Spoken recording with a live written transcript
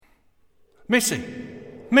Missy!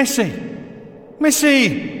 Missy! Missy!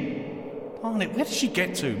 Darn it, where did she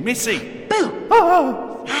get to? Missy! Boo!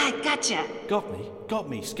 Oh! Ah, gotcha. Got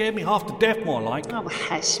me. Scared me half to death more like. Oh,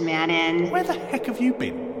 hush, Madden. Where the heck have you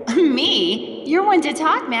been? Me? You're one to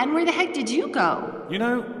talk, Madden. Where the heck did you go? You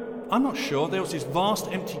know, I'm not sure. There was this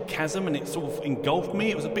vast empty chasm and it sort of engulfed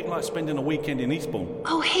me. It was a bit like spending a weekend in Eastbourne.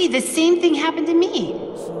 Oh, hey, the same thing happened to me.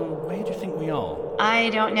 So, where do you think we are? I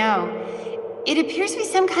don't know. It appears to be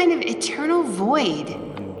some kind of eternal void.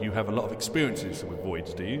 And you have a lot of experiences with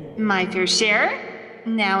voids, do you? My fair share?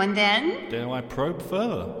 Now and then? Dare I probe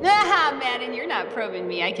further? Aha, Madden, you're not probing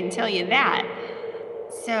me, I can tell you that.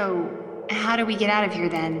 So, how do we get out of here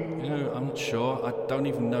then? You know, I'm not sure. I don't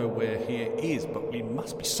even know where here is, but we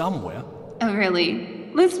must be somewhere. Oh, really?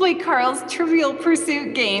 Let's play Carl's Trivial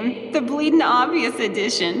Pursuit game, the bleedin' obvious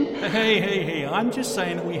edition. Hey, I'm just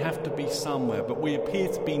saying that we have to be somewhere, but we appear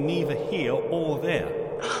to be neither here or there.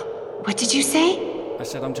 What did you say? I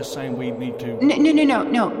said I'm just saying we need to...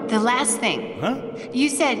 No, the last thing. Huh? You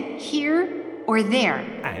said here or there.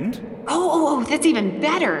 And? Oh, that's even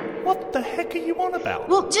better. What the heck are you on about?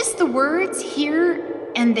 Well, just the words here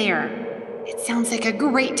and there. It sounds like a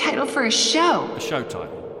great title for a show. A show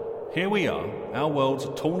title. Here we are, our worlds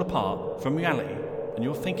are torn apart from reality, and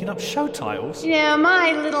you're thinking up show titles? Yeah,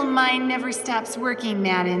 my little mind never stops working,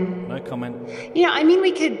 Madden. No comment. You know, I mean,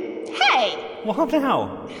 we could... Hey! What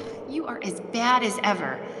now? You are as bad as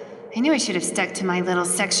ever. I knew I should have stuck to my little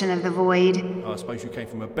section of the void. Oh, I suppose you came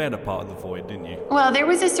from a better part of the void, didn't you? Well, there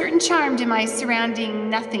was a certain charm to my surrounding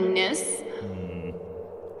nothingness.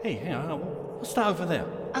 Hey, hang on, what's that over there?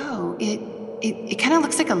 Oh, it kind of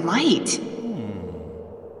looks like a light.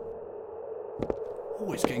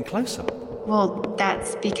 Oh, it's getting closer. Well,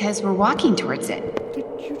 that's because we're walking towards it. Did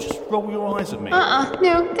you just roll your eyes at me?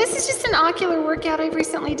 No, this is just an ocular workout I've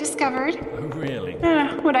recently discovered. Oh, really?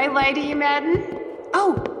 Would I lie to you, Madden?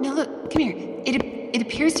 Oh, no, look, come here. It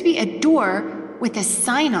appears to be a door with a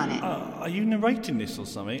sign on it. Are you narrating this or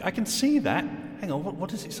something? I can see that. Hang on, what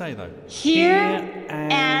does it say, though? Here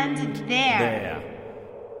and there.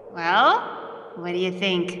 Well, what do you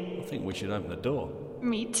think? I think we should open the door.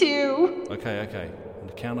 Me too. Okay. On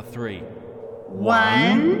the count of 3.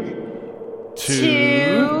 1,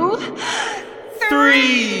 2,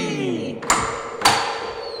 3!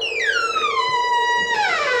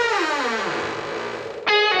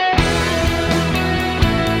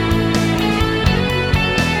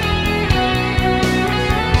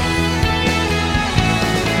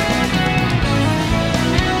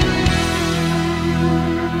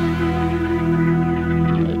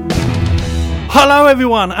 Hello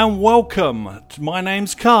everyone and welcome. My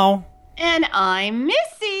name's Carl. And I'm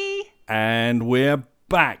Missy. And we're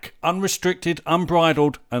back. Unrestricted,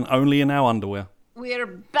 unbridled, and only in our underwear. We're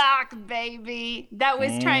back, baby. I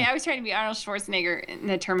was trying to be Arnold Schwarzenegger in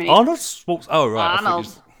the Terminator. Arnold Schwarzenegger. Oh, right. Arnold. I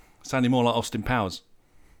think it's sounding more like Austin Powers.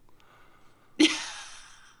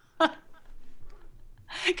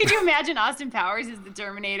 Could you imagine Austin Powers as the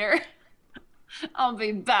Terminator? I'll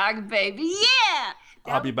be back, baby. Yeah!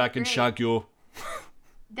 I'll be back and shag your...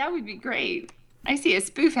 That would be great. I see a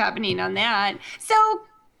spoof happening on that. So,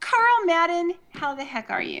 Carl Madden, how the heck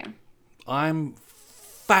are you? I'm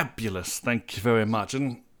fabulous, thank you very much.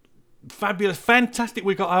 And fabulous, fantastic.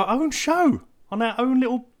 We got our own show on our own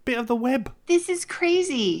little bit of the web. This is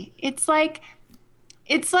crazy. It's like,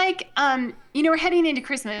 we're heading into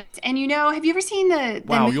Christmas, and have you ever seen the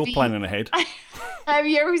Wow, movie? you're planning ahead. Have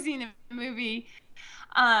you ever seen the movie,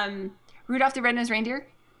 Rudolph the Red-Nosed Reindeer?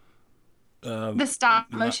 The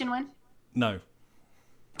stop motion one? No.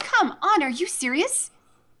 Come on, are you serious?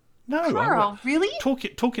 No. Carl, really?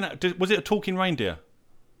 Was it a talking reindeer?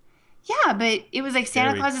 Yeah, but it was like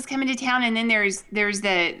Santa Very. Claus is coming to town, and then there's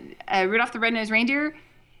the Rudolph the Red-Nosed Reindeer,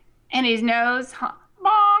 and his nose, bonk,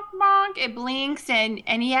 bonk, it blinks, and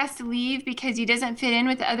he has to leave because he doesn't fit in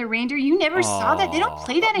with the other reindeer. You never saw that? They don't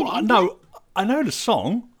play that in England? No, I know the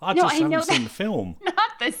song. I haven't seen the film. Not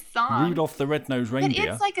the song. Rudolph the Red-Nosed Reindeer.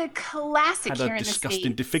 But it's like a classic had here a in the disgusting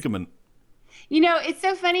States. disfigurement. It's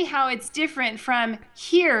so funny how it's different from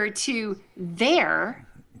here to there.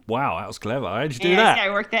 Wow, that was clever. How did you do Yeah, that? I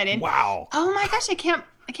worked that in. Wow. Oh my gosh, I can't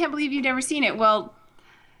believe you've never seen it. Well,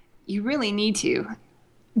 you really need to.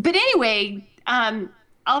 But anyway,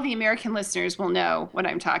 all the American listeners will know what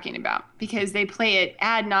I'm talking about because they play it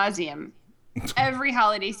ad nauseum every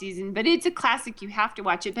holiday season. But it's a classic. You have to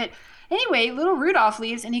watch it. But anyway, little Rudolph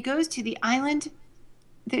leaves and he goes to the island.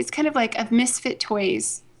 It's kind of like of misfit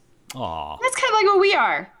toys. Aw. That's kind of like what we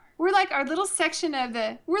are. We're like our little section of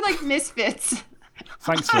we're like misfits.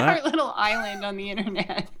 Thanks for on that. our little island on the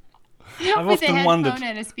internet. I've with a often headphone wondered.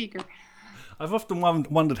 and a speaker. I've often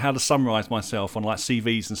wondered how to summarise myself on like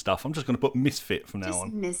CVs and stuff. I'm just going to put misfit from now Just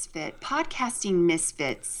on. misfit. Podcasting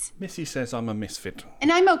misfits. Missy says I'm a misfit.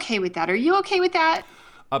 And I'm okay with that. Are you okay with that?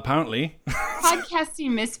 Apparently.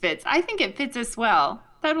 Podcasting misfits. I think it fits us well.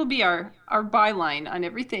 That'll be our byline on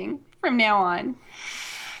everything from now on.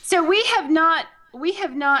 So we have not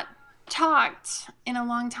talked in a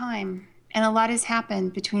long time, and a lot has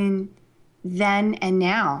happened between then and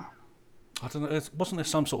now. I don't know. Wasn't there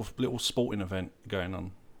some sort of little sporting event going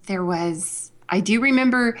on? There was. I do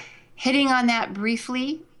remember hitting on that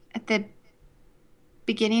briefly at the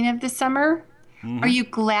beginning of the summer. Are you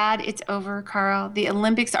glad it's over, Carl? The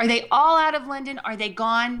Olympics, are they all out of London? Are they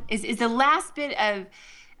gone? Is the last bit of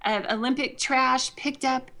Olympic trash picked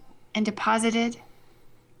up and deposited?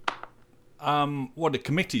 Well, the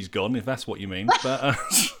committee's gone, if that's what you mean. But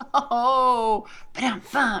Oh, but I'm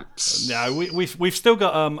bumped. no, we've still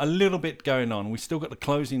got a little bit going on. We've still got the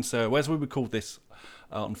closing ceremony. As we record this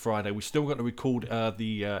on Friday, we still got to record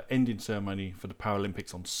the ending ceremony for the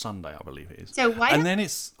Paralympics on Sunday, I believe it is. So then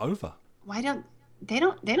it's over. Why don't they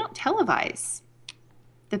don't televise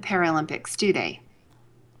the Paralympics, do they?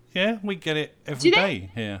 Yeah, we get it every Do they?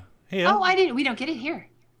 day here. Here. Oh, we don't get it here.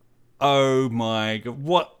 Oh my God!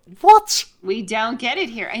 What? We don't get it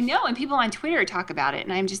here. I know, and people on Twitter talk about it,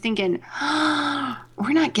 and I'm just thinking,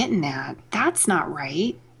 we're not getting that. That's not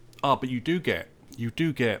right. Ah, but you do get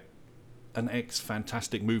an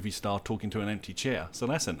ex-fantastic movie star talking to an empty chair, so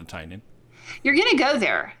that's entertaining. You're gonna go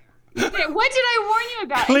there. What did I warn you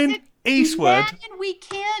about? Clint I said, Eastwood. Man, we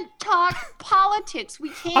can't talk politics. We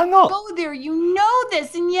can't I'm not. go there. You know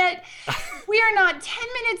this, and yet we are not 10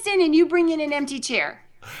 minutes in, and you bring in an empty chair.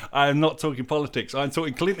 I'm not talking politics. I'm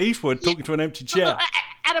talking Clint Eastwood talking to an empty chair.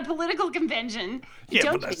 At a political convention. Yeah,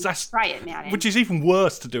 Don't but even that's try it, Madden. which is even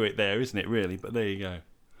worse to do it there, isn't it? Really, but there you go.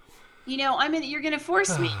 You know, you're going to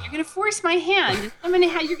force me. You're going to force my hand.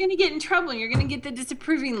 You're going to get in trouble. You're going to get the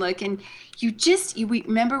disapproving look. And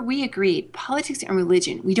remember, we agreed, politics and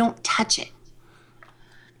religion, we don't touch it.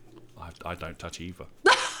 I don't touch either.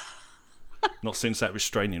 Not since that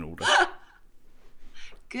restraining order.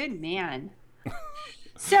 Good man.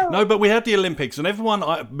 So No, but we had the Olympics, and everyone,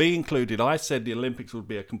 me included, I said the Olympics would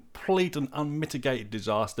be a complete and unmitigated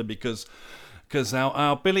disaster because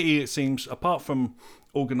our ability, it seems, apart from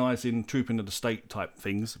organising trooping of the state type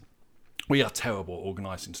things, we are terrible at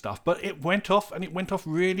organising stuff. But it went off, and it went off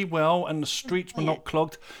really well, and the streets were not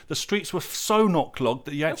clogged. The streets were so not clogged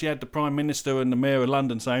that you actually had the Prime Minister and the Mayor of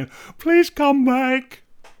London saying, "Please come back."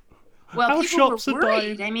 well, our people shops were are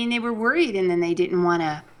worried. dying. I mean, they were worried, and then they didn't want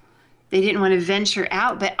to venture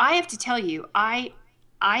out. But I have to tell you, I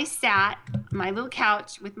sat on my little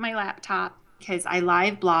couch with my laptop because I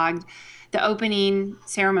live blogged the opening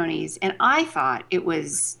ceremonies, and I thought it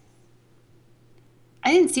was.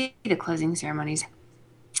 I didn't see the closing ceremonies.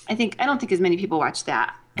 I don't think as many people watch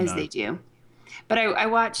that as they do. But I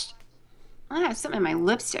watched. I have something in my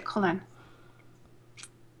lipstick. Hold on.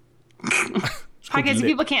 Podcast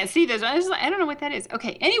people can't see this. I don't know what that is.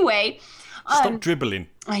 Okay. Anyway. Stop dribbling.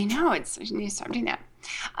 I know I need to stop doing that.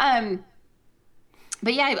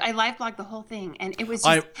 But yeah, I live blogged the whole thing, and it was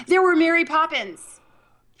just, there were Mary Poppins,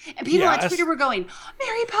 and people on Twitter were going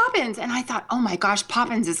Mary Poppins, and I thought, oh my gosh,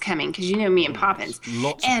 Poppins is coming because you know me and Poppins.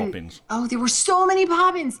 Lots of Poppins. Oh, there were so many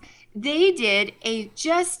Poppins. They did it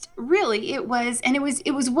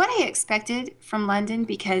was what I expected from London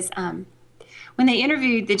because when they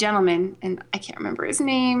interviewed the gentleman, and I can't remember his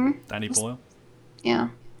name. Danny Boyle. Yeah.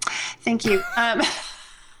 Thank you.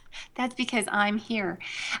 That's because I'm here.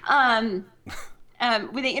 When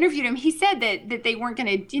they interviewed him, he said that they weren't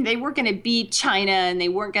going to beat China, and they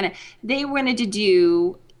wanted to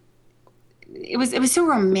do. It was so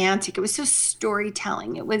romantic. It was so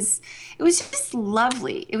storytelling. It was just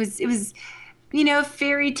lovely. It was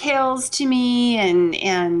fairy tales to me,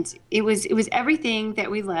 and it was everything that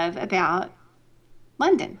we love about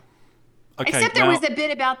London. Okay, Except there was a bit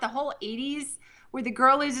about the whole 80s where the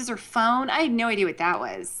girl loses her phone. I had no idea what that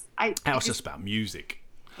was. That was just about music.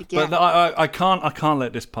 Again. But I can't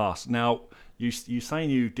let this pass. Now, you saying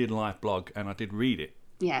you did live blog, and I did read it.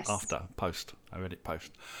 Yes. After post. I read it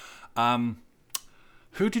post.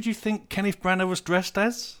 Who did you think Kenneth Branagh was dressed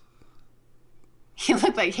as? He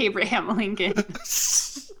looked like Abraham Lincoln.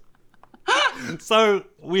 So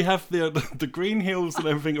we have the green hills and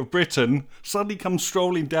everything of Britain suddenly come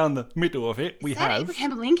strolling down the middle of it. Is that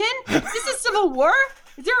Abraham Lincoln? Is this a Civil War?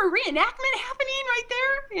 Is there a reenactment happening right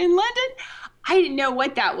there in London? I didn't know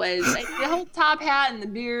what that was. The whole top hat and the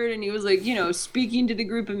beard, and he was like, speaking to the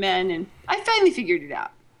group of men, and I finally figured it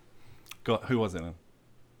out. Who was it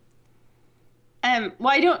then?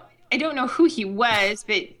 Well, I don't know who he was,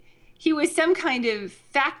 but he was some kind of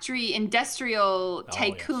factory industrial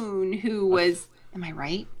tycoon who was. Am I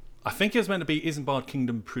right? I think it was meant to be Isambard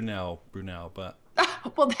Kingdom Brunel, but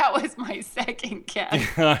well, that was my second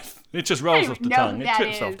guess. it just rolls off the tongue. It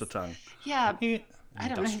trips off the tongue. Yeah, I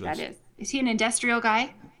don't know who that is. Is he an industrial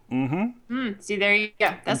guy? Mm-hmm. See, there you go.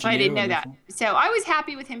 That's why I didn't know that. So I was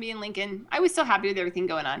happy with him being Lincoln. I was still happy with everything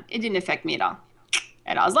going on. It didn't affect me at all.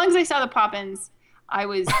 At all. As long as I saw the Poppins, I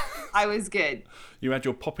was good. You had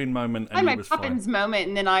your Poppin moment, and I had my Poppins moment,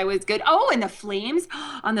 and then I was good. Oh, and the flames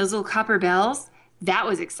on those little copper bells. That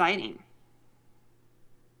was exciting.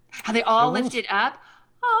 How they all lifted up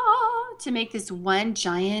to make this one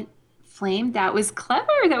giant flame. That was clever.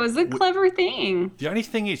 That was a clever thing. The only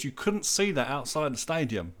thing is you couldn't see that outside the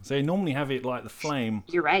stadium. So they normally have it like the flame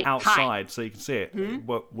outside so you can see it. Mm-hmm.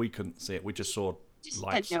 Well, we couldn't see it. We just saw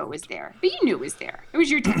lights. I know it was there. But you knew it was there. It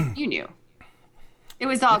was your time. You knew. It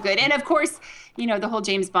was all good. And of course, the whole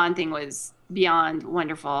James Bond thing was beyond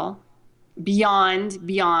wonderful.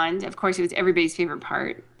 Beyond. Of course, it was everybody's favorite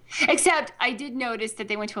part. Except I did notice that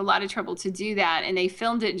they went to a lot of trouble to do that, and they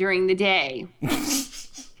filmed it during the day.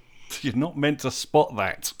 You're not meant to spot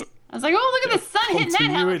that. I was like, oh, look at the sun hitting that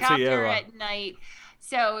helicopter at night.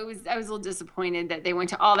 So I was a little disappointed that they went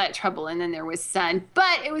to all that trouble, and then there was sun.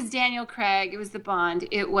 But it was Daniel Craig. It was the Bond.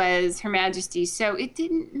 It was Her Majesty. So it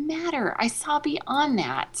didn't matter. I saw beyond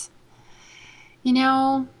that.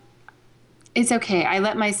 It's okay. I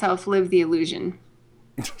let myself live the illusion.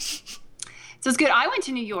 So it's good. I went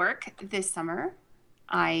to New York this summer.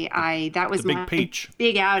 That was my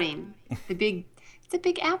big outing. It's a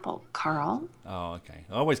big apple, Carl. Oh, okay.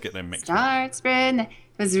 I always get them mixed up. Spreading.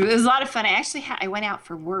 It was a lot of fun. I went out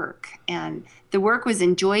for work, and the work was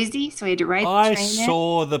in Jersey, so I had to ride the train. I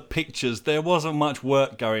saw the pictures. There wasn't much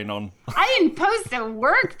work going on. I didn't post the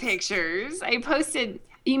work pictures. I posted.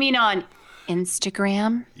 You mean on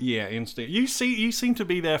Instagram? Yeah, Instagram. You seem to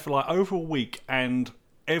be there for like over a week, and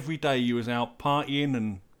every day you was out partying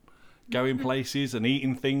and going places and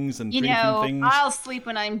eating things and drinking things. I'll sleep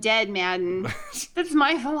when I'm dead, Madden. That's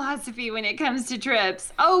my philosophy when it comes to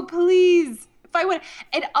trips. Oh, please. If I would,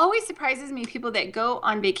 it always surprises me, people that go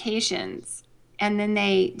on vacations and then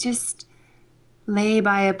they just lay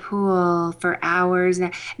by a pool for hours.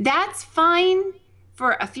 That's fine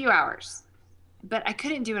for a few hours, but I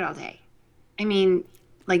couldn't do it all day. I mean,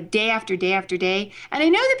 like day after day after day. And I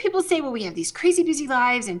know that people say, well, we have these crazy busy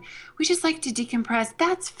lives and we just like to decompress.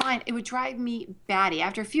 That's fine. It would drive me batty.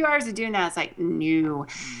 After a few hours of doing that, it's like, no.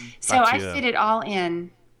 So I fit it all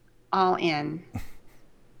in.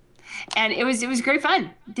 And it was great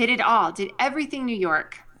fun. Did it all. Did everything New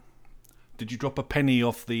York. Did you drop a penny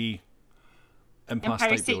off the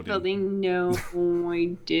Empire State Building? No,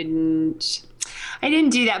 I didn't. I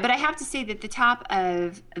didn't do that. But I have to say that the top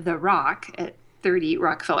of the Rock at 30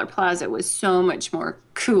 Rockefeller Plaza was so much more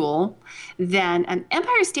cool than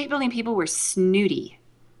Empire State Building. People were snooty.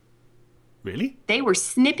 Really? They were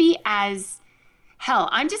snippy as hell.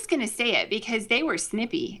 I'm just going to say it because they were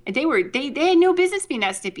snippy. They had no business being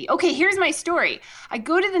that snippy. Okay, here's my story. I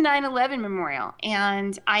go to the 9/11 memorial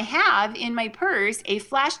and I have in my purse a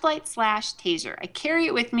flashlight / taser. I carry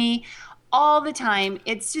it with me all the time.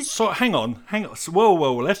 It's just... So hang on. So,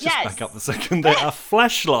 whoa. Let's just back up a second there. A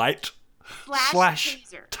flashlight /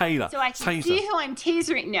 taser. So I can see who I'm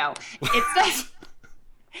tasering. No, it's not.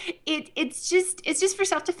 It's just for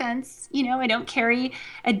self-defense. I don't carry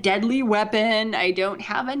a deadly weapon. I don't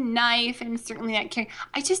have a knife, and certainly not carry.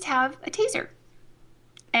 I just have a taser.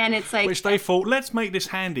 And it's like... Which they thought, let's make this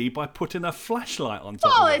handy by putting a flashlight on top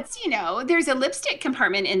of it. Well, it's, there's a lipstick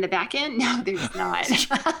compartment in the back end. No, there's not.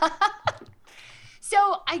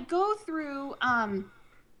 So I go through the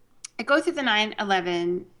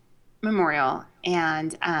 9/11 memorial,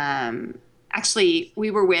 and actually we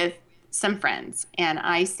were with some friends, and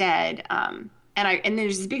I said, and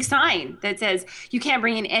there's this big sign that says you can't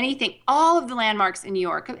bring in anything. All of the landmarks in New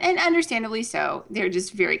York, and understandably so, they're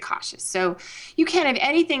just very cautious. So you can't have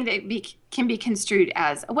anything that can be construed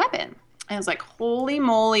as a weapon. And I was like, holy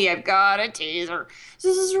moly, I've got a taser. So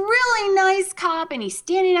this is really nice cop, and he's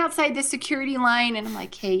standing outside the security line, and I'm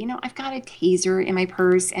like, hey, I've got a taser in my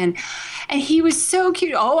purse, and he was so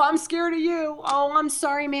cute. Oh, I'm scared of you. Oh, I'm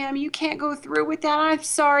sorry, ma'am. You can't go through with that. I'm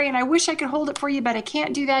sorry, and I wish I could hold it for you, but I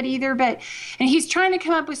can't do that either. And he's trying to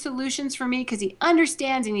come up with solutions for me because he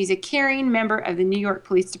understands, and he's a caring member of the New York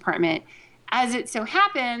Police Department. As it so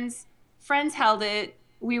happens, friends held it.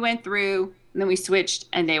 We went through. And then we switched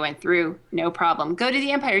and they went through, no problem. Go to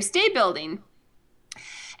the Empire State Building,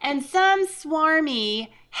 and some swarmy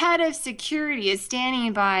head of security is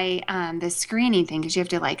standing by the screening thing, because you have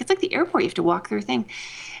to it's like the airport, you have to walk through a thing.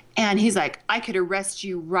 And he's like, I could arrest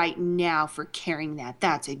you right now for carrying that.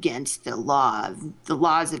 That's against the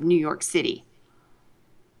laws of New York City.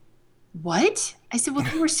 What? I said, well,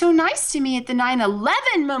 they were so nice to me at the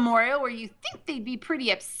 9/11 memorial where you think they'd be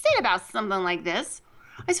pretty upset about something like this.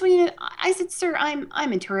 I said, well, I said, sir, I'm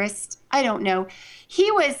a tourist. I don't know.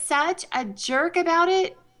 He was such a jerk about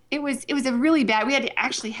it. It was a really bad. We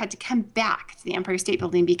had to come back to the Empire State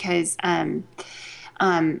Building because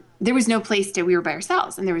there was no place we were by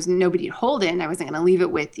ourselves and there was nobody to hold it. And I wasn't going to leave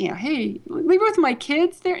it with, hey, leave it with my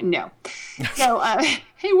kids there. No. So,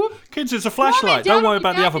 hey, whoop. Kids, it's a flashlight. Don't worry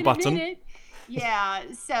about the other button. Yeah.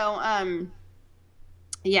 So,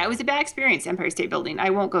 yeah, it was a bad experience, Empire State Building.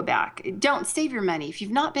 I won't go back. Don't save your money. If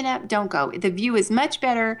you've not been up, don't go. The view is much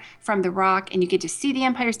better from the Rock, and you get to see the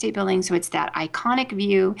Empire State Building, so it's that iconic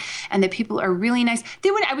view, and the people are really nice.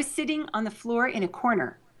 I was sitting on the floor in a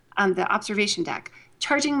corner on the observation deck,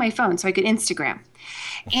 charging my phone so I could Instagram.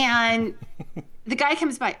 And the guy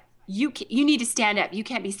comes by, you need to stand up. You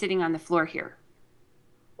can't be sitting on the floor here.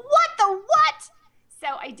 What the what?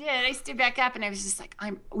 So I did. I stood back up, and I was just like,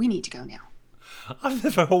 we need to go now. I've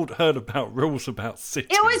never heard about rules about sitting.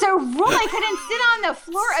 It was a rule. I couldn't sit on the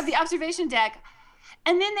floor of the observation deck.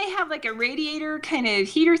 And then they have like a radiator kind of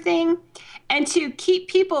heater thing. And to keep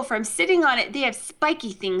people from sitting on it, they have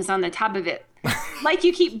spiky things on the top of it. Like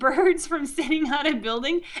you keep birds from sitting on a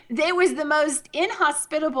building. They was the most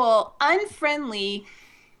inhospitable, unfriendly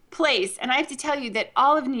place. And I have to tell you that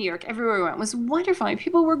all of New York, everywhere we went, was wonderful. I mean,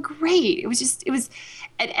 people were great.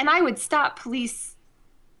 And I would stop police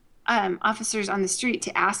officers on the street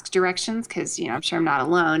to ask directions because I'm sure I'm not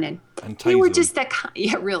alone, and they were just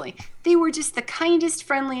they were just the kindest,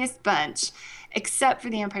 friendliest bunch, except for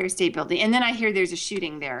the Empire State Building. And then I hear there's a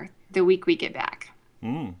shooting there the week we get back.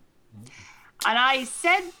 And I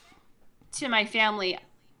said to my family,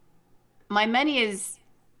 my money is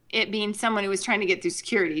it being someone who was trying to get through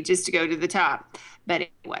security just to go to the top, but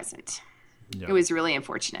it wasn't. Yeah. It was really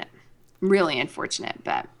unfortunate,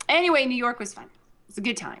 but anyway, New York was fun. It's a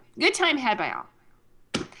good time. Good time had by all.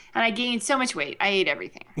 And I gained so much weight. I ate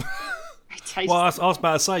everything. I was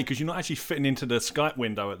about to say, because you're not actually fitting into the Skype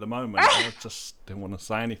window at the moment. I just didn't want to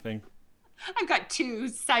say anything. I've got two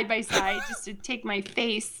side by side just to take my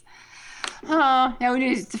face. Oh, now it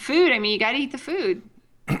is the food. I mean, you got to eat the food.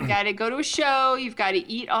 You got to go to a show. You've got to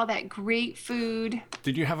eat all that great food.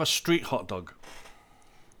 Did you have a street hot dog?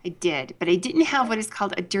 I did, but I didn't have what is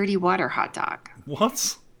called a dirty water hot dog.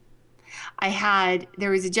 What? There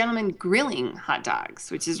was a gentleman grilling hot dogs,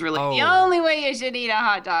 which is really the only way you should eat a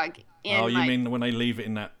hot dog. You mean when they leave it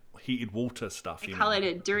in that heated water stuff? I call it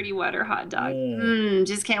a dirty water hot dog.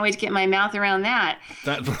 Just can't wait to get my mouth around that.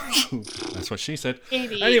 That's what she said.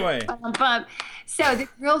 Maybe. Anyway. So the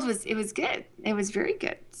grilled it was good. It was very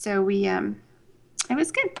good. So it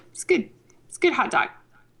was good. It's good. It's a good hot dog.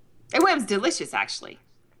 It was delicious, actually.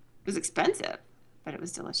 It was expensive, but it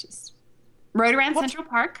was delicious. Rode around Central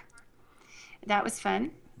Park. That was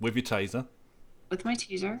fun. With your taser. With my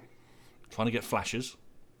taser. Trying to get flashes.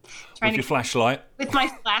 With your flashlight. With my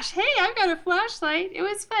flash. Hey, I've got a flashlight. It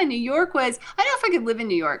was fun. New York was. I don't know if I could live in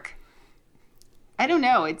New York. I don't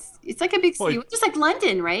know. It's like a big city, just like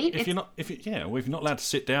London, right? If you're not allowed to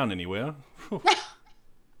sit down anywhere.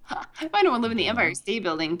 I don't want to live in the Empire State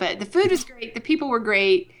Building, but the food was great. The people were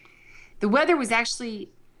great. The weather was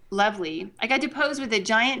actually lovely. I got to pose with a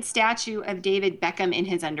giant statue of David Beckham in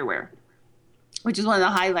his underwear, which is one of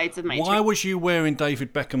the highlights of my trip. Why was you wearing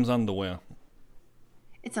David Beckham's underwear?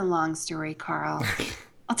 It's a long story, Carl.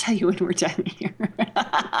 I'll tell you when we're done here.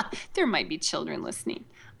 There might be children listening.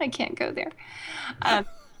 I can't go there.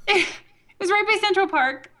 It was right by Central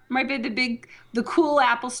Park, right by the cool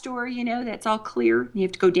Apple store, that's all clear. You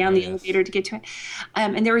have to go down the elevator to get to it.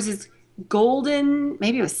 And there was this golden,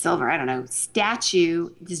 maybe it was silver, I don't know, statue,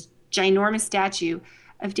 this ginormous statue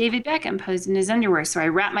of David Beckham posed in his underwear. So I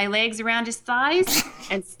wrapped my legs around his thighs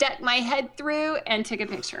and stuck my head through and took a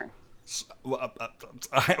picture.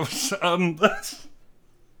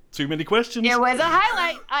 Too many questions. It was a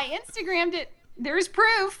highlight. I Instagrammed it. There's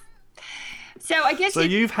proof. So I guess. So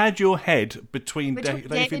you've had your head between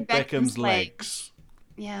David Beckham's legs.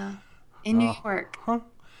 Yeah, in New York.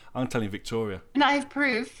 I'm telling Victoria. And I have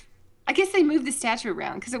proof. I guess they moved the statue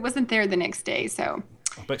around because it wasn't there the next day. So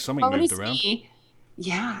I bet something moved around.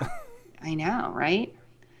 Yeah, I know, right?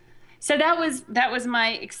 So that was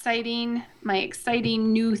my exciting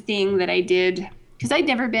new thing that I did because I'd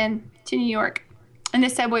never been to New York, and the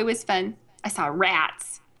subway was fun. I saw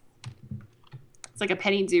rats. It's like a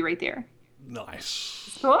petting zoo right there. Nice.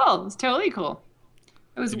 It's cool. It's totally cool.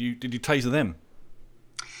 It was. Did you taser them?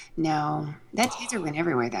 No, that taser went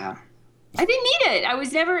everywhere though. I didn't need it. I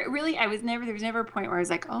was never, there was never a point where I was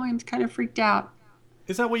like, oh, I'm kind of freaked out.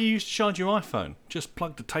 Is that what you used to charge your iPhone? Just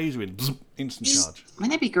plug the taser in, bzz, instant charge.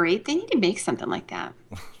 Wouldn't that be great? They need to make something like that.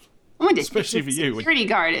 I want to Especially for you. Security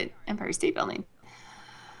guard at Empire State Building.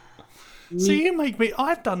 See, you make me.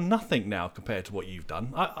 I've done nothing now compared to what you've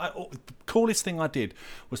done. The coolest thing I did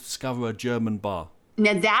was discover a German bar.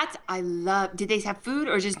 Now that I love. Did they have food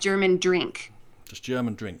or just German drink? Just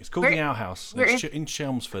German drink. It's called the Owl House. It's in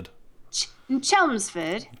Chelmsford. In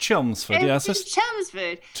Chelmsford. Chelmsford, yes. It's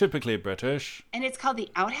Chelmsford. Typically British. And it's called the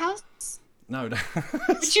Outhouse? No.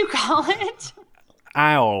 What'd you call it?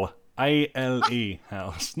 Owl. A-L-E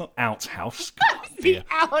house. Not outhouse. God, The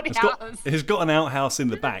Outhouse. It's got an outhouse in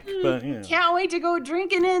the back, but yeah. Can't wait to go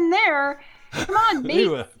drinking in there. Come on, mate.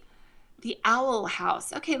 Ew. The Owl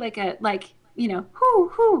House. Okay,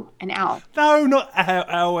 hoo, an owl. No, not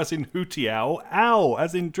owl as in hooty owl. Owl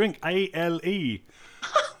as in drink. A-L-E.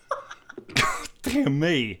 God, dear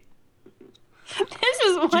me. This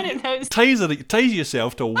is one of those. Tase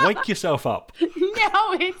yourself to wake yourself up.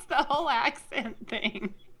 No, it's the whole accent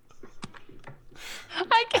thing.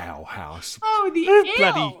 Owl house. Oh, the Oh, ale.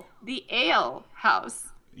 bloody- The Ale House.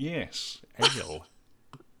 Yes, ale.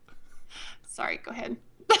 Sorry, go ahead.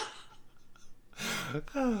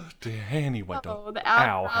 Oh dear. Anyway, the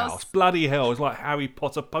Owl House. House. Bloody hell! It's like Harry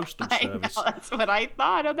Potter postal I service. know, that's what I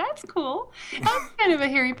thought. Oh, that's cool. That's kind of a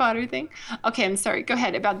Harry Potter thing. Okay, I'm sorry. Go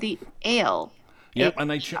ahead about the ale. Yep, Ale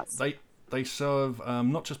and House. they serve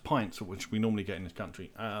not just pints, which we normally get in this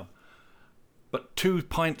country, but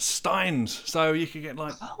 2-pint steins. So you could get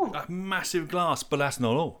like a massive glass, but that's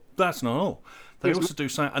not all. They also do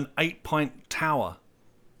an 8-pint tower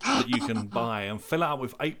that you can buy and fill it up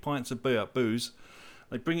with 8 pints of booze.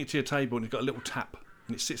 They bring it to your table and it's got a little tap,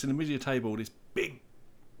 and it sits in the middle of your table with this big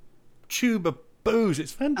tube of booze.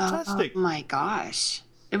 It's fantastic. Oh my gosh!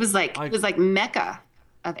 It was like Mecca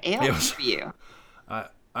of ale for you.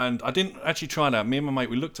 And I didn't actually try that. Me and my mate,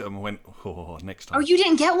 we looked at them and went, "Oh, next time." Oh, you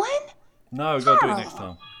didn't get one? No, we've got to do it next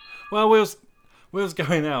time. Well, we was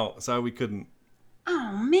going out, so we couldn't.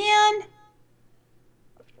 Oh man!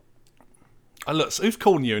 Look, who's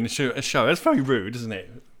calling you in a show? That's very rude, isn't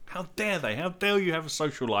it? How dare they? How dare you have a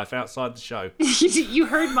social life outside the show? You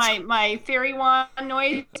heard my fairy wand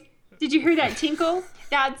noise? Did you hear that tinkle?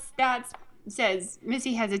 That's says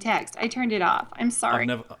Missy has a text. I turned it off. I'm sorry.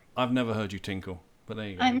 I've never heard you tinkle, but there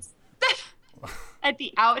you go. I'm at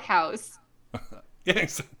the outhouse.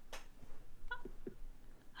 Yes.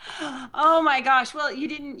 Oh my gosh! Well, you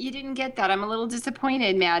didn't get that. I'm a little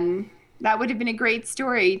disappointed, Madden. That would have been a great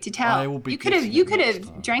story to tell. I will be you could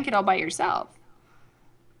have drank it all by yourself.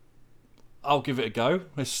 I'll give it a go.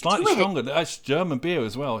 It's slightly stronger. It's German beer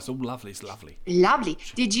as well. It's all lovely. It's lovely. Lovely.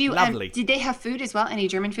 Did you? Lovely. Did they have food as well? Any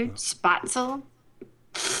German food? Spatzel.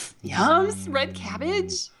 Yums. Red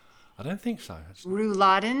cabbage. I don't think so.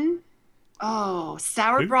 Rouladen. Oh,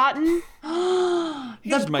 sauerbraten.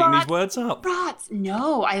 You're just making these words up. Brats.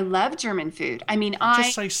 No, I love German food. I mean,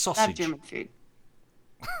 Just say I sausage. love German food.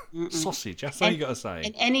 Sausage. That's all you got to say.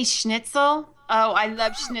 And any schnitzel. Oh, I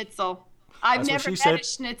love schnitzel. I've That's what never she had said. a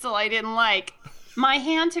schnitzel I didn't like. My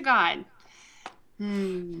hand to God.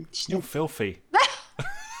 You're filthy.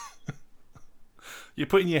 You're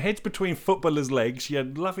putting your heads between footballers' legs. You're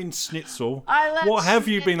loving schnitzel. I love What have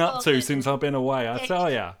you been up schnitzel to since I've been away? I tell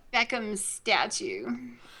ya. Beckham's statue.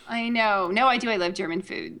 I know. No, I do. I love German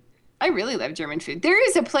food. I really love German food. There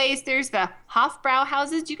is a place. There's the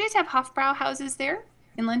Hofbrauhauses. Do you guys have Hofbrauhauses there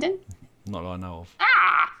in London? Not that I know of.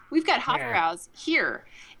 We've got Hofbrau's here.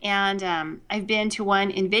 And I've been to one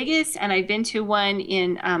in Vegas, and I've been to one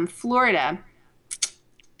in Florida,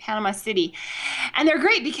 Panama City. And they're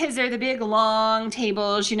great because they're the big, long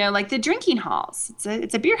tables, like the drinking halls.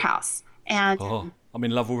 It's a beer house. And I'm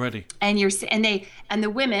in love already. and the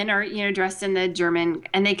women are dressed in the German,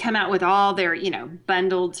 and they come out with all their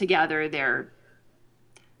bundled together their,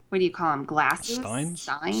 what do you call them, glasses? Steins.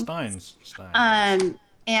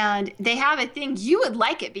 And they have a thing. You would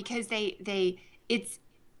like it because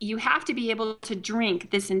you have to be able to drink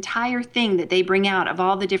this entire thing that they bring out of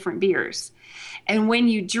all the different beers. And when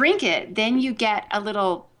you drink it, then you get a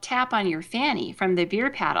little tap on your fanny from the beer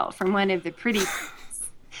paddle from one of the pretty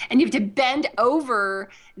and you have to bend over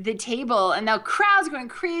the table, and the crowd's going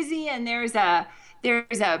crazy, and there's a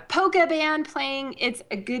polka band playing. It's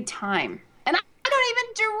a good time. And I don't even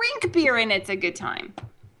drink beer, and it's a good time.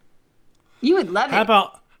 You would love it.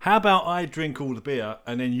 How about I drink all the beer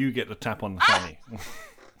and then you get the tap on the fanny?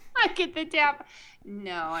 I get the tap.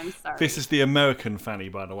 No, I'm sorry. This is the American fanny,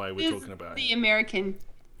 by the way, we're talking about. The American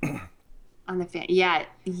on the fan. Yeah.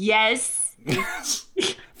 Yes.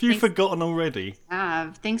 Have you forgotten already?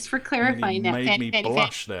 Thanks for clarifying You that. made me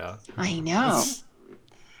blush there. I know.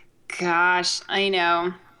 Gosh, I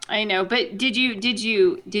know. But did you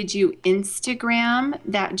Instagram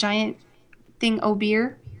that giant thing o'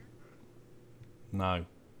 beer? No.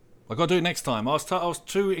 I got to do it next time. I was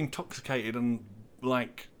too intoxicated and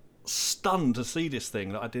like stunned to see this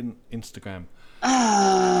thing that I didn't Instagram.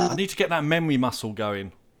 I need to get that memory muscle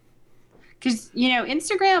going. Because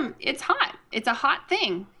Instagram, it's hot. It's a hot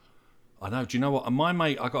thing. I know. Do you know what?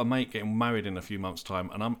 I got a mate getting married in a few months' time,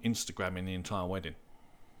 and I'm Instagramming the entire wedding.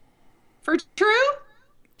 For true?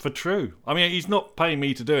 For true. I mean, he's not paying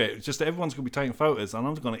me to do it. It's just that everyone's going to be taking photos, and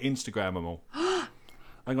I'm going to Instagram them all. I'm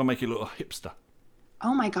going to make it look hipster.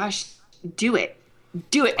 Oh my gosh, do it.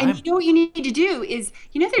 Do it. And you know what you need to do is,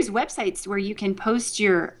 there's websites where you can post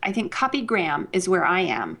I think Copygram is where I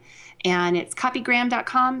am. And it's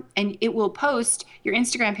copygram.com, and it will post your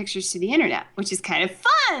Instagram pictures to the internet, which is kind of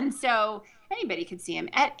fun. So anybody can see them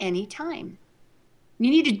at any time. You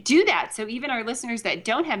need to do that so even our listeners that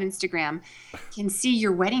don't have Instagram can see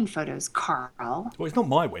your wedding photos, Carl. Well, it's not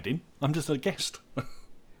my wedding. I'm just a guest.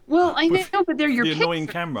 Well, I know, but they're your the pictures. annoying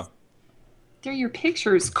camera. They're your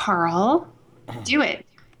pictures, Carl. Do it.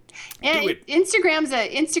 And Do it.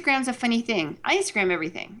 Instagram's a funny thing. I Instagram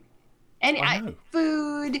everything. And I know.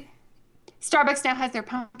 Food. Starbucks now has their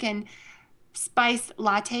pumpkin spice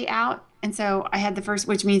latte out. And so I had the first,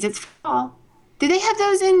 which means it's fall. Do they have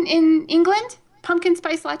those in England? Pumpkin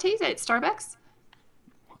spice lattes at Starbucks?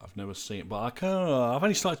 I've never seen it, but I've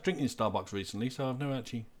only started drinking Starbucks recently, so I've never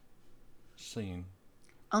actually seen.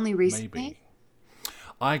 Only recently? Maybe.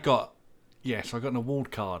 I got an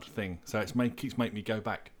award card thing, so it keeps making me go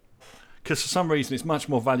back. Because for some reason it's much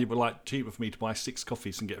more valuable, like cheaper for me to buy 6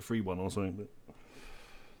 coffees and get a free one or something. But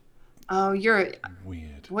oh, you're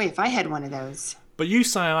weird. Boy, if I had one of those. But you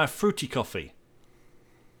say I have fruity coffee.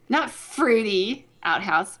 Not fruity,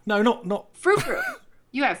 outhouse. No, not Frou.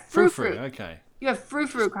 You have frou. Okay. You have frou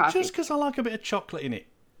coffee. Just because I like a bit of chocolate in it.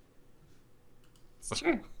 It's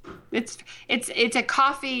true. It's a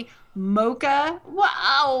coffee mocha.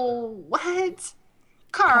 Wow, what?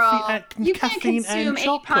 Carl, you can't consume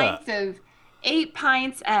 8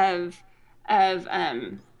 pints of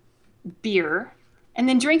beer and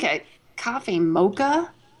then drink a coffee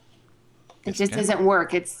mocha. It just doesn't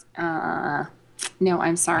work. It's no,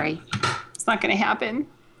 I'm sorry. It's not going to happen.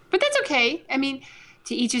 But that's okay. I mean,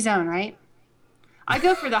 to each his own, right? I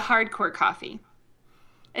go for the hardcore coffee.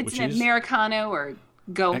 It's an Americano or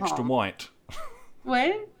go home. Extra white.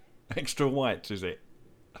 What? Extra white, is it?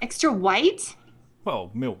 Extra white? Well,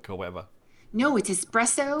 milk or whatever. No, it's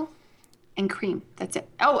espresso and cream. That's it.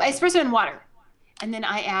 Oh, espresso and water. And then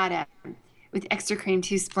I add with extra cream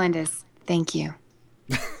 2 Splendis. Thank you.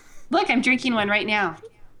 Look, I'm drinking one right now.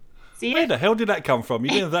 See Where it? the hell did that come from?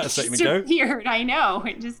 You did that a second ago. It's weird. I know.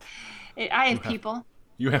 I have people.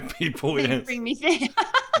 You have people, They yes. bring me things.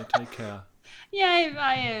 They take care.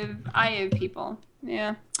 Yeah, I have people.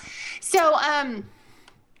 Yeah. So I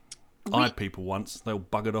had people once. They all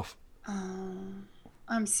buggered off.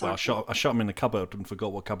 I'm sorry. Well, I shut them in the cupboard and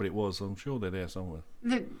forgot what cupboard it was. I'm sure they're there somewhere.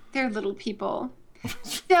 They're little people.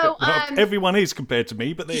 So everyone is compared to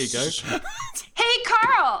me, but there you go. Hey,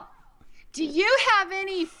 Carl, do you have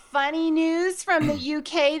any funny news from the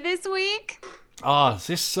UK this week? Is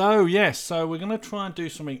this so? Yes. So we're going to try and do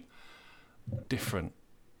something different.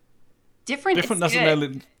 Different doesn't good.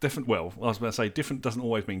 really different. Well, I was about to say different doesn't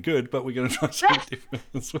always mean good, but we're going to try something different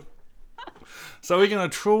as well. So we're going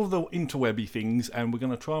to troll the interwebby things, and we're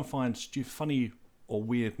going to try and find funny or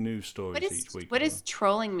weird news stories each week. What does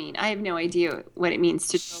trolling mean? I have no idea what it means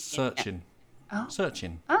to troll. Searching. Oh.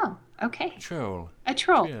 Searching. Oh, okay. Troll. A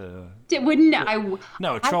troll. Yeah.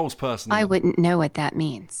 No, a troll's person. I wouldn't know what that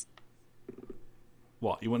means.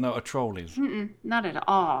 What? You wouldn't know what a troll is? Not at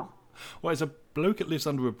all. Well, it's a bloke that lives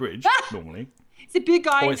under a bridge, normally. It's a big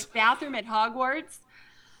guy in the bathroom at Hogwarts.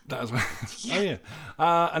 That was, oh yeah,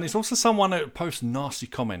 and it's also someone that posts nasty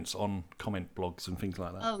comments on comment blogs and things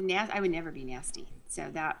like that. Oh, I would never be nasty. So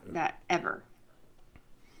that ever.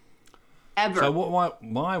 So what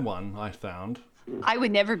my one I found. I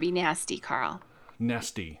would never be nasty, Carl.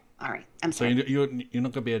 Nasty. All right, I'm sorry. So you're not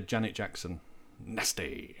going to be a Janet Jackson.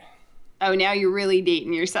 Nasty. Oh, now you're really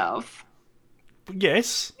dating yourself.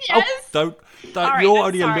 Yes. Yes. Oh, don't. Right, you're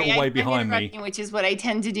only a little way behind me. Which is what I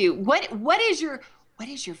tend to do. What is your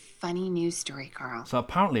funny news story, Carl? So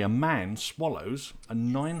apparently a man swallows a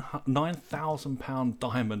 £9,000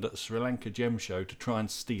 diamond at the Sri Lanka gem show to try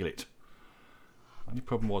and steal it. Only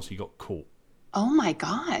problem was he got caught. Oh my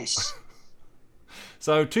gosh.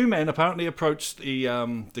 So 2 men apparently approached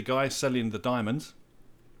the guy selling the diamonds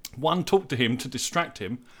One talked to him to distract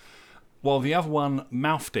him, while the other one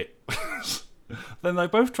mouthed it. Then they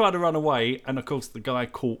both tried to run away, and of course the guy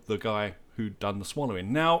caught the guy who'd done the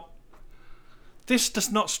swallowing. Now, this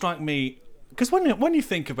does not strike me, because when you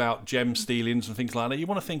think about gem stealings and things like that, you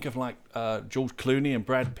want to think of like George Clooney and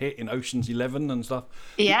Brad Pitt in Ocean's 11 and stuff.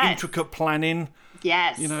 Yes. The intricate planning.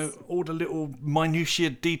 Yes. You know, all the little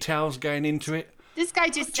minutiae details going into it. This guy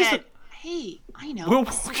just said, hey, I know, We'll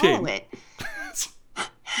swallow walk in. it.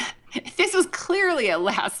 This was clearly a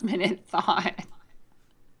last-minute thought.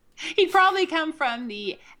 He'd probably come from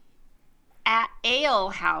the ale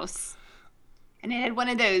house, and it had one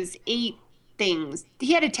of those 8 things.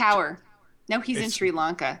 He had a tower. No, he's in Sri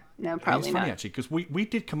Lanka. No, probably It's funny, not. actually, because we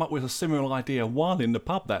did come up with a similar idea while in the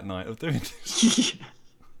pub that night of doing this.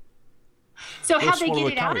 So how'd they swallow get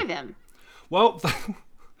a it out curry. of him? Well,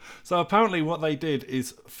 so apparently what they did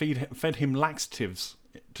is fed him laxatives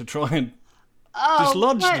to try and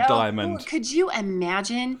dislodge what the a diamond. fool. Could you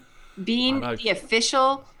imagine being I know. the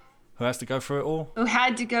official Who has to go through it all? who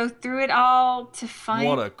had to go through it all to find...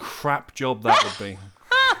 What a crap job that would be.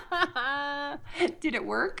 Did it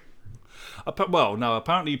work? Well, no,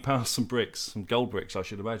 apparently he passed some gold bricks, I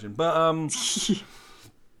should imagine. But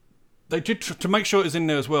they did, to make sure it was in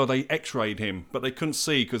there as well, they x-rayed him, but they couldn't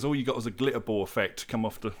see because all you got was a glitter ball effect come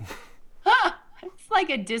off the... It's like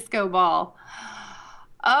a disco ball.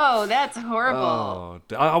 Oh, that's horrible. Oh,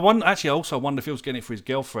 I wonder, actually, I also wonder if he was getting it for his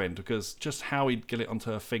girlfriend, because just how he'd get it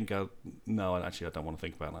onto her finger... No, actually, I don't want to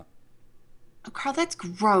think about that. Oh, Carl, that's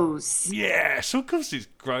gross. Yeah, so of course it's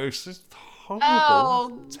gross. It's horrible.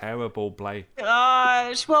 Oh. Terrible, Blay.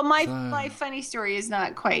 Gosh. Well, my funny story is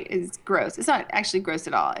not quite as gross. It's not actually gross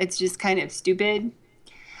at all. It's just kind of stupid.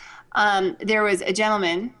 There was a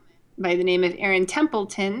gentleman by the name of Aaron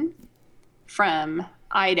Templeton from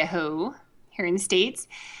Idaho here in the States.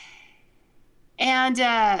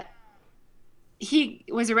 And he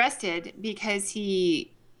was arrested because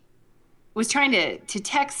he was trying to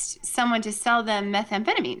text someone to sell them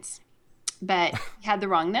methamphetamines, but he had the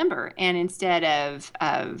wrong number. And instead of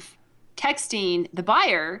texting the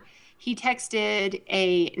buyer, he texted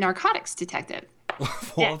a narcotics detective.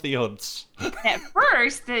 What are the odds? At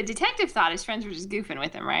first, the detective thought his friends were just goofing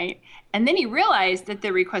with him, right? And then he realized that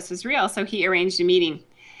the request was real, so he arranged a meeting.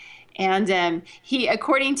 And he,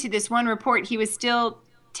 according to this one report, he was still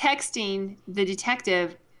texting the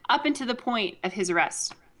detective up until the point of his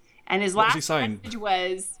arrest. And his What was last he saying? message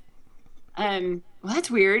was, well, that's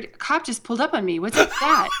weird. A cop just pulled up on me. What's up with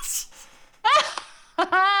that?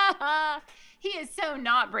 He is so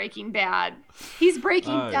not Breaking Bad. He's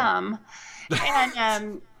Breaking Dumb.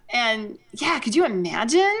 And yeah, could you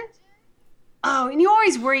imagine? Oh, and you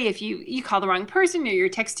always worry if you call the wrong person or you're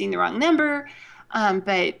texting the wrong number.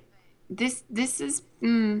 But this is,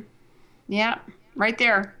 yeah, right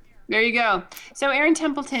there. There you go. So Aaron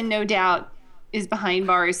Templeton, no doubt, is behind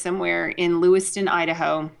bars somewhere in Lewiston,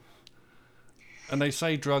 Idaho. And they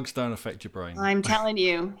say drugs don't affect your brain. I'm telling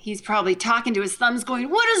you, he's probably talking to his thumbs going,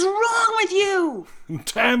 what is wrong with you?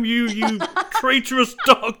 Damn you, you traitorous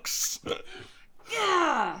dogs.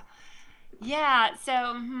 Yeah, so,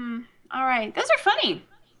 all right. Those are funny.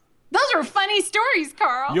 Those are funny stories,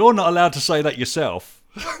 Carl. You're not allowed to say that yourself.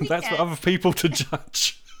 That's for can. other people to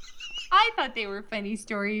judge. I thought they were funny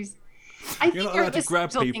stories. I You're think not our allowed to grab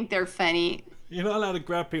listeners will people. think they're funny. You're not allowed to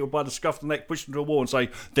grab people by the scruff of the neck, push them to a wall and say,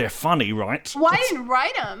 they're funny, right? Well, I didn't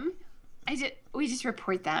write them. We just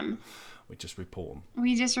report them. We just report them.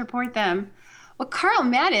 We just report them. Well, Carl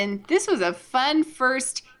Madden, this was a fun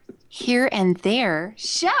first Here and There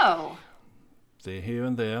show. They're here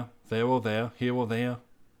and there or there, here or there,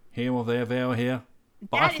 here or there or here.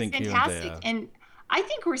 But That I think is here fantastic. and there. And I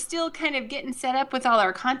think we're still kind of getting set up with all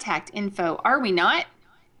our contact info, are we not?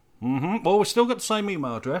 Well, we've still got the same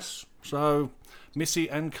email address. So,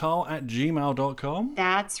 missyandcarl@gmail.com.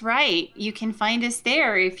 That's right. You can find us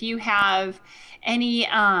there if you have any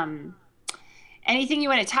anything you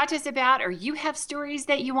want to talk to us about, or you have stories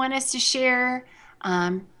that you want us to share.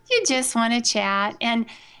 You just want to chat. And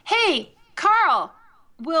hey, Carl,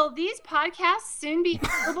 will these podcasts soon be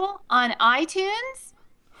available on iTunes?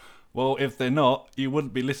 Well, if they're not, you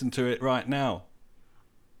wouldn't be listening to it right now.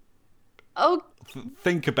 Oh,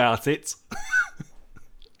 Think about it.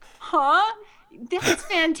 huh? That's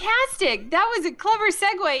fantastic. That was a clever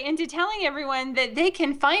segue into telling everyone that they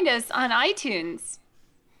can find us on iTunes.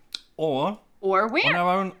 Or Or where?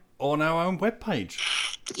 on our own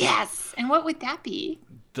webpage. Yes. And what would that be?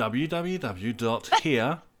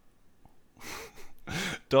 www.here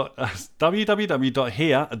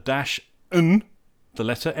www.here-n the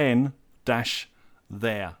letter n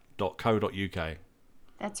 -there.co.uk.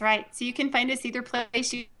 That's right. So you can find us either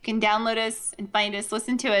place. You can download us and find us,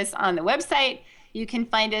 listen to us on the website. You can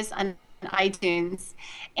find us on iTunes.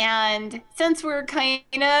 And since we're kind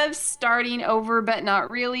of starting over, but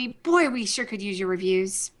not really, boy, we sure could use your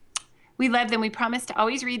reviews. We love them. We promise to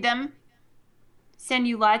always read them. Send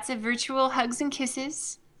you lots of virtual hugs and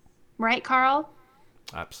kisses. Right, Carl?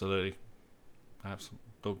 Absolutely.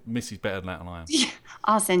 Missy's better than that than I am.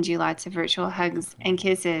 I'll send you lots of virtual hugs and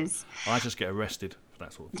kisses. I just get arrested for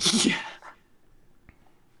that sort of thing.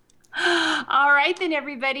 All right, then,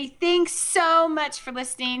 everybody. Thanks so much for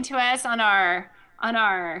listening to us on our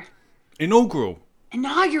Inaugural.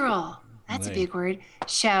 That's a big word.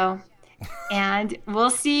 Show. And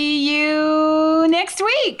we'll see you next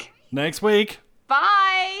week. Next week.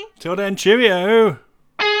 Bye. Till then, cheerio.